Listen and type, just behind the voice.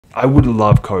I would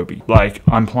love Kobe. Like,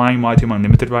 I'm playing MyTeam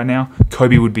Unlimited right now.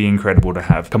 Kobe would be incredible to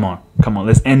have. Come on,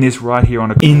 let's end this right here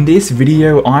on a... In this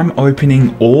video, I'm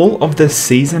opening all of the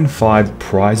Season 5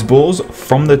 prize balls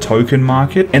from the token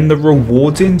market, and the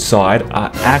rewards inside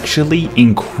are actually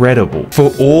incredible.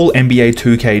 For all NBA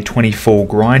 2K24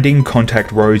 grinding,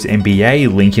 contact Rose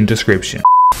NBA, link in description.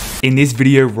 In this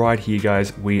video right here,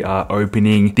 guys, we are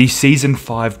opening the Season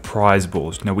 5 prize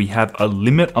balls. Now, we have a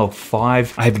limit of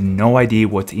 5. I have no idea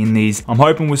what's in these. I'm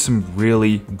hoping with some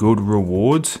really good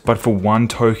rewards, but for 1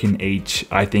 token each,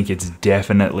 I think it's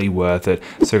definitely worth it.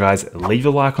 So guys, leave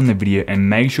a like on the video and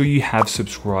make sure you have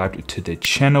subscribed to the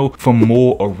channel for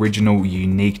more original,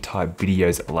 unique type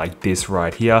videos like this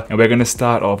right here. And we're going to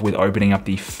start off with opening up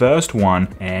the first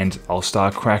one, and I'll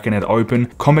start cracking it open.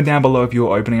 Comment down below if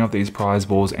you're opening up these prize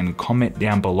balls, and comment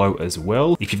down below as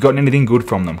well if you've gotten anything good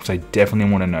from them, because I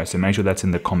definitely want to know, so make sure that's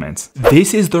in the comments.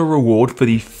 This is the reward for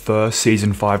the first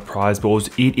Season 5 prize balls.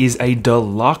 It is a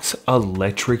deluxe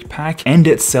electric pack, and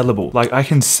it's sellable. Like, I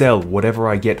can sell whatever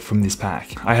I get from this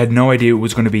pack. I had no idea it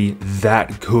was going to be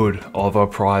that good of a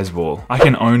prize ball. I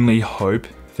can only hope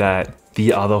that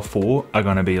the other 4 are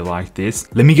going to be like this.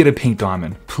 Let me get a pink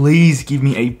diamond. Please give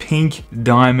me a pink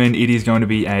diamond. It is going to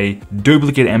be a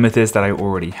duplicate amethyst that I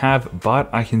already have,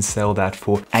 but I can sell that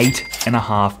for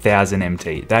 8,500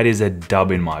 MT. That is a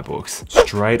dub in my books.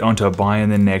 Straight onto buying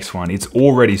the next one. It's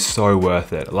already so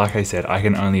worth it. Like I said, I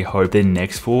can only hope the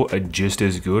next 4 are just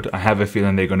as good. I have a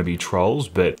feeling they're going to be trolls,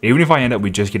 but even if I end up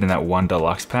with just getting that 1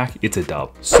 deluxe pack, it's a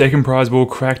dub. Second prize ball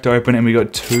cracked open, and we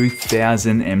got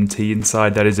 2,000 MT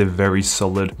inside. That is a very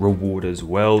solid reward as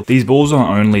well. These balls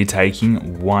are only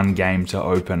taking 1 game to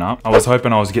open up. I was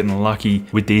hoping I was getting lucky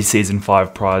with these Season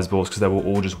 5 prize balls because they were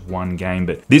all just 1 game,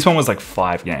 but this one was like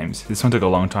 5 games. This one took a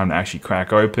long time to actually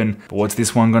crack open. But what's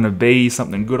this one gonna be?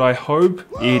 Something good, I hope.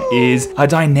 It is a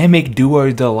dynamic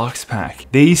duo deluxe pack.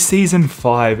 These Season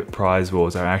 5 prize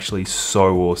balls are actually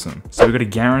so awesome. So we've got a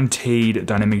guaranteed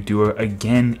dynamic duo.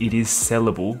 Again, it is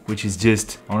sellable, which is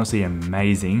just honestly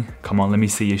amazing. Come on, let me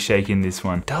see you shaking this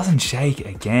one. Doesn't shake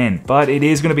again, but it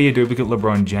is going to be a duplicate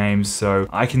LeBron James, so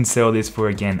I can sell this for,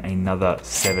 again, another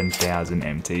 7,000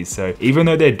 MT. So even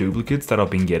though they're duplicates that I've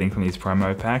been getting from these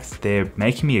promo packs, they're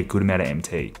making me a good amount of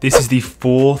MT. This is the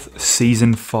 4th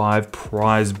Season 5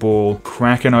 prize ball.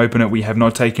 Cracking open it. We have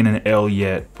not taken an L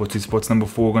yet. What's number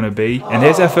 4 going to be? And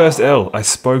there's our first L. I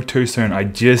spoke too soon. I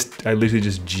literally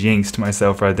just jinxed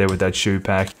myself right there with that shoe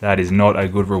pack. That is not a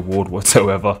good reward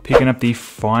whatsoever. Picking up the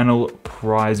final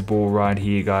prize ball right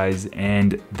here, guys,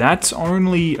 and that's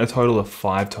only a total of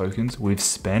 5 tokens we've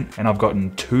spent, and I've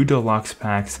gotten 2 deluxe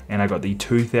packs, and I got the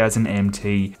 2,000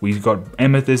 MT. We've got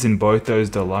amethyst in both those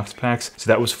deluxe packs, so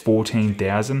that was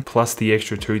 14,000 plus the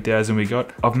extra 2,000 we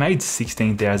got. I've made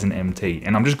 16,000 MT,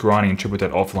 and I'm just grinding and triple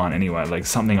that offline anyway, like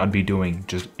something I'd be doing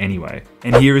just anyway.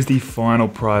 And here is the final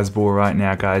prize ball right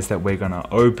now, guys, that we're gonna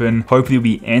open. Hopefully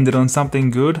we ended on something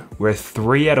good. We're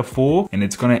 3 out of 4, and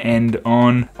it's gonna end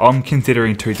on, I'm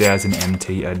considering 2,000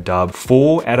 MT a dub.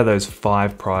 4 out of those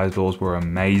 5 prize balls were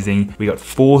amazing. We got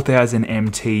 4,000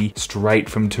 MT straight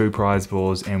from 2 prize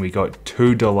balls, and we got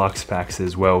 2 deluxe packs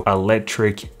as well.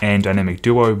 Electric and dynamic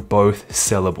duo, both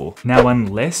sellable. Now,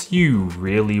 unless you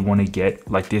really want to get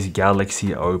like this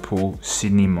Galaxy Opal,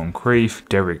 Sidney Moncrief,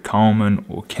 Derek Coleman,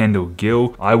 or Kendall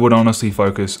Gill, I would honestly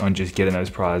focus on just getting those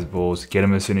prize balls. Get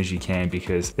them as soon as you can,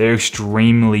 because they're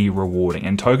extremely rewarding,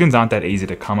 and tokens aren't that easy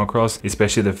to come across,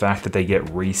 especially the fact that they get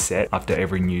reset after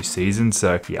every new season.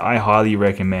 So yeah, I highly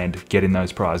recommend getting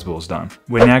those prize balls done.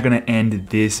 We're now going to end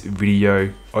this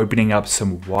video opening up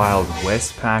some Wild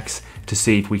West packs to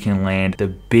see if we can land the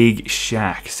Big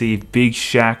Shaq. See if Big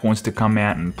Shaq wants to come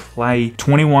out and play.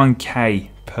 21k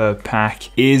per pack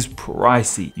is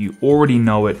pricey. You already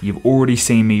know it. You've already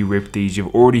seen me rip these.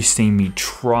 You've already seen me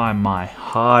try my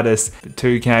hardest. But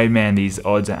 2k, man, these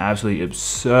odds are absolutely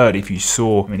absurd. If you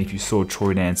saw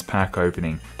Troy Dan's pack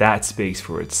opening, that speaks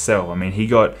for itself. I mean,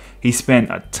 he spent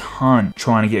a ton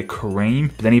trying to get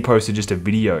Kareem, but then he posted just a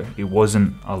video. It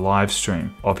wasn't a live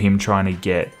stream of him trying to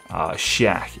get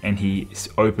Shaq, and he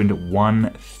opened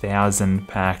 1,000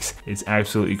 packs. It's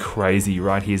absolutely crazy.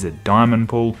 Right here's a diamond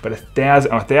pool, but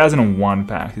 1,001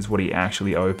 packs is what he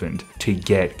actually opened to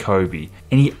get Kobe,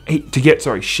 and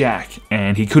Shaq,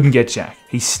 and he couldn't get Shaq.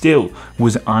 He still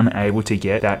was unable to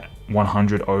get that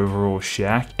 100 overall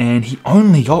Shaq, and he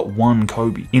only got 1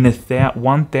 Kobe. In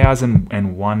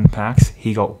 1,001 packs,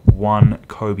 he got 1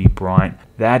 Kobe Bryant.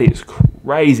 That is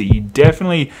crazy. You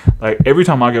definitely, like, every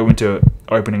time I go into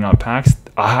opening up packs,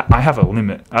 I have a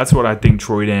limit. That's what I think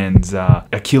Troy Dan's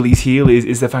Achilles heel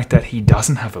is the fact that he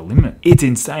doesn't have a limit. It's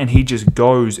insane. He just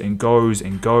goes and goes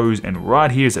and goes, and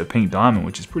right here is a pink diamond,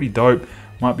 which is pretty dope.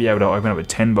 Might be able to open up a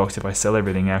 10 box if I sell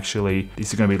everything. Actually,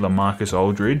 this is going to be LaMarcus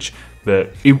Aldridge,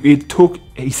 but it took,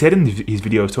 he said in his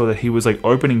video as well that he was like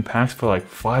opening packs for like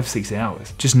 5-6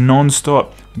 hours, just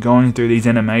non-stop going through these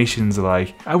animations.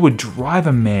 Like, I would drive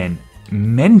a man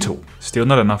mental. Still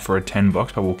not enough for a 10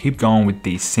 box, but we'll keep going with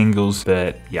these singles.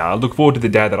 But yeah, I look forward to the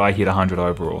day that I hit 100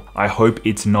 overall. I hope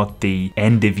it's not the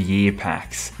end of year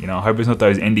packs. You know, I hope it's not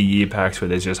those end of year packs where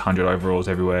there's just 100 overalls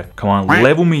everywhere. Come on,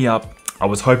 level me up. I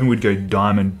was hoping we'd go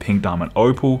diamond, pink, diamond,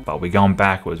 opal, but we're going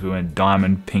backwards. We went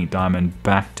diamond, pink, diamond,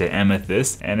 back to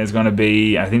amethyst. And it's gonna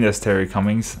be, I think that's Terry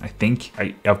Cummings. I think.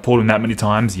 I've pulled him that many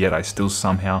times, yet I still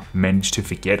somehow managed to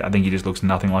forget. I think he just looks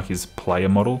nothing like his player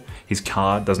model. His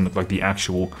card doesn't look like the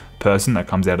actual person that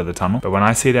comes out of the tunnel. But when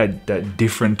I see that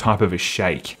different type of a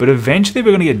shake, but eventually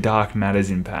we're gonna get dark matters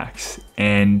in packs.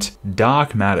 And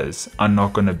dark matters are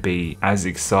not going to be as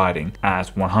exciting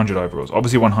as 100 overalls.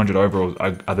 Obviously 100 overalls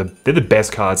they're the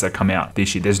best cards that come out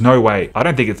this year. There's no way, I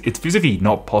don't think it's physically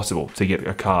not possible to get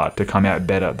a card to come out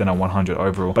better than a 100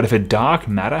 overall. But if a dark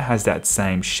matter has that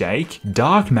same shake,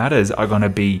 dark matters are going to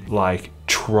be like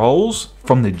trolls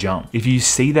from the jump. If you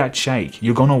see that shake,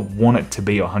 you're gonna want it to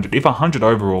be 100. If 100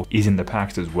 overall is in the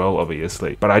packs as well,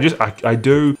 obviously. But I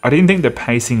didn't think the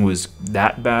pacing was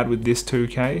that bad with this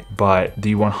 2K, but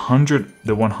the 100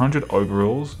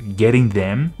 overalls, getting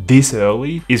them this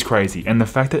early is crazy. And the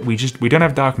fact that we don't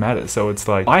have dark matter, so it's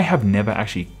like, I have never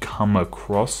actually come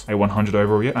across a 100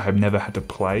 overall yet. I have never had to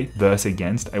play versus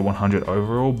against a 100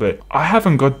 overall, but I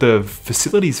haven't got the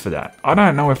facilities for that. I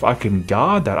don't know if I can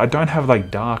guard that. I don't have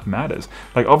like dark matters.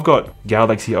 Like, I've got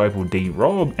Galaxy Opal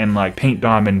D-Rob and like Pink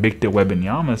Diamond Victor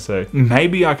Wembanyama, so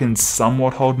maybe I can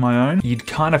somewhat hold my own. I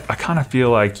kind of feel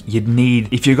like you'd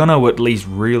need, if you're gonna at least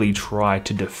really try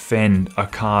to defend a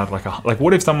card like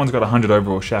what if someone's got 100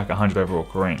 overall Shaq, 100 overall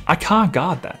Kareem? I can't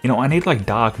guard that. You know, I need like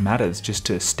dark matters just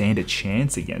to stand a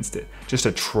chance against it, just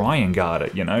to try and guard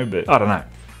it, you know, but I don't know.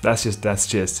 That's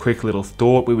just quick little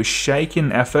thought. We were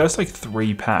shaking. Our first like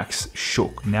 3 packs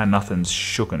shook. Now nothing's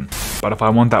shooken. But if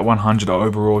I want that 100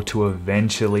 overall to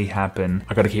eventually happen,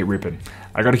 I gotta keep ripping.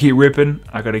 I gotta keep ripping.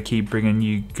 I gotta keep bringing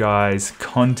you guys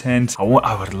content.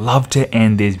 I would love to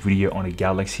end this video on a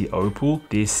Galaxy Opal.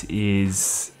 This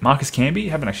is Marcus Camby.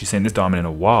 Haven't actually seen this diamond in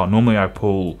a while. Normally I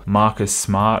pull Marcus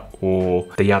Smart or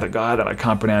the other guy that I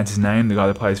can't pronounce his name, the guy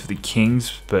that plays for the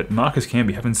Kings. But Marcus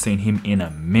Camby, haven't seen him in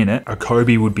a minute. A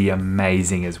Kobe would be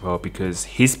amazing as well, because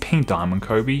his pink diamond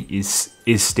Kobe is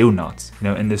still nuts, you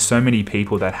know. And there's so many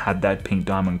people that had that pink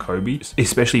diamond Kobe,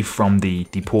 especially from the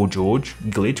Paul George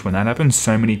glitch when that happened.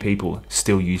 So many people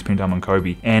still use pink diamond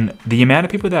Kobe, and the amount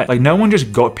of people that, like, no one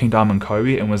just got pink diamond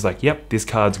Kobe and was like, yep, this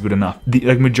card's good enough. The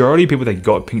like majority of people that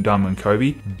got pink diamond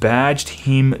Kobe badged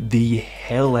him the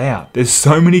hell out. There's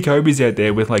so many Kobe's out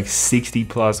there with like 60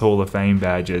 plus Hall of Fame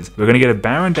badges. We're gonna get a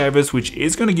Baron Davis, which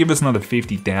is gonna give us another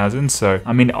 50,000. So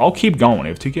I mean, I'll keep going.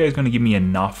 If 2K is gonna give me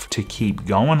enough to keep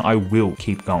going, I will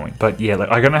keep going. But yeah, like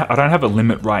I don't have a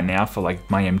limit right now for like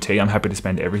my MT. I'm happy to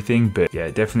spend everything, but yeah,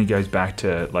 it definitely goes back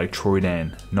to like Troy Dan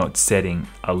not setting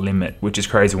a limit, which is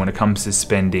crazy when it comes to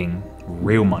spending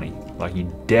real money. Like,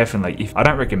 you definitely, I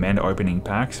don't recommend opening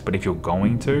packs, but if you're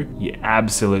going to, you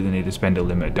absolutely need to spend a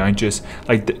limit. Don't just,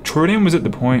 like, Troy Dan was at the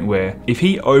point where if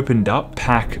he opened up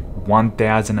pack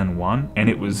 1001 and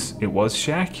it was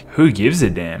Shaq, who gives a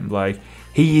damn? Like,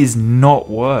 he is not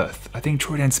worth, I think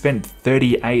Troy Dan spent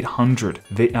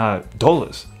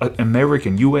 $3,800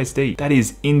 American USD. That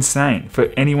is insane.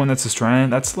 For anyone that's Australian,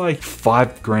 that's like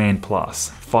 $5,000 plus,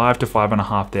 5 to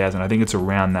 5,500. I think it's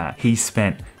around that he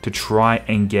spent to try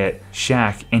and get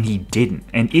Shaq, and he didn't.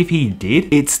 And if he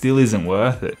did, it still isn't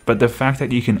worth it. But the fact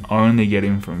that you can only get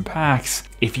him from packs,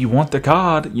 if you want the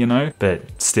card, you know, but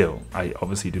still, I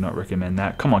obviously do not recommend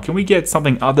that. Come on, can we get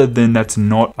something other than that's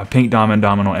not a pink diamond,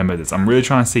 or amethyst? I'm really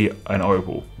trying to see an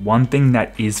opal. One thing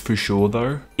that is for sure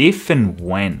though, if and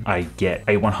when I get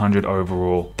a 100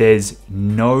 overall, there's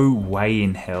no way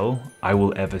in hell I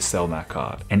will ever sell that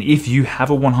card. And if you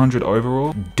have a 100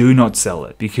 overall, do not sell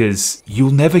it, because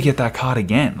you'll never get that card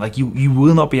again. Like, you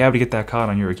will not be able to get that card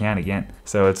on your account again.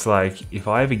 So it's like, if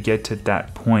I ever get to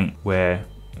that point where,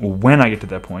 or when I get to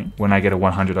that point, when I get a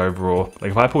 100 overall,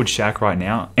 like if I pulled Shaq right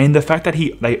now, and the fact that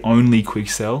they only quick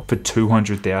sell for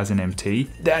 200,000 MT,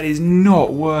 that is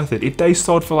not worth it. If they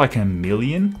sold for like $1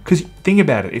 million, because think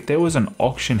about it, if there was an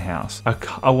auction house,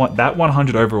 I want that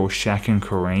 100 overall Shaq and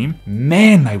Kareem,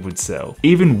 man, they would sell,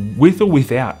 even with or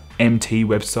without MT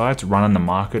websites running the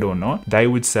market or not, they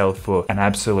would sell for an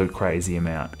absolute crazy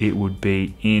amount. It would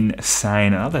be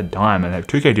insane. Another diamond.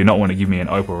 2K do not want to give me an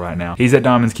opal right now. He's that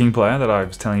Diamonds King player that I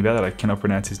was telling you about that I cannot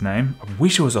pronounce his name. I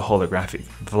wish it was a holographic.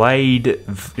 Vlade,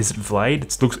 is it Vlade?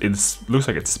 It looks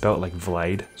like it's spelled like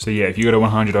Vlade. So yeah, if you got a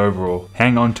 100 overall,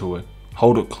 hang on to it.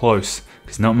 Hold it close,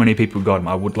 because not many people got them.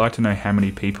 I would like to know how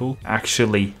many people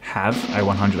actually have a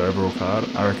 100 overall card.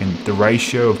 I reckon the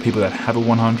ratio of people that have a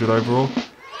 100 overall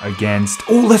against...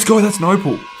 Oh, let's go, that's an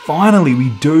opal. Finally, we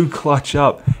do clutch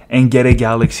up and get a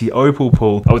Galaxy Opal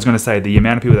pull. I was going to say the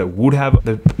amount of people that would have,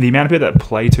 the amount of people that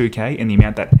play 2K and the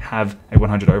amount that have a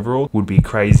 100 overall would be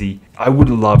crazy. I would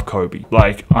love Kobe.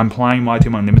 Like, I'm playing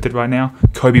MyTeam Unlimited right now.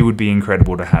 Kobe would be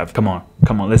incredible to have. Come on,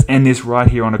 let's end this right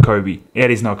here on a Kobe. It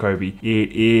is not Kobe.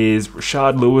 It is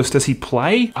Rashard Lewis. Does he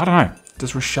play? I don't know.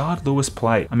 Does Rashard Lewis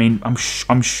play? I mean, I'm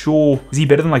sure. Is he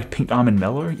better than like Pink Diamond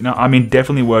Mello? You know, I mean,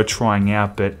 definitely worth trying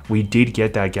out, but we did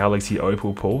get that Galaxy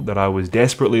Opal pull that I was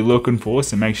desperately looking for.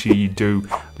 So make sure you do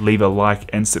leave a like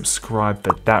and subscribe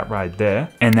for that right there.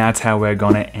 And that's how we're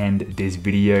gonna end this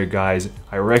video, guys.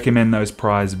 I recommend those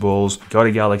prize balls. Got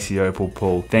a Galaxy Opal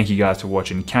pull. Thank you guys for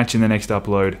watching. Catch you in the next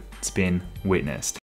upload. It's been witnessed.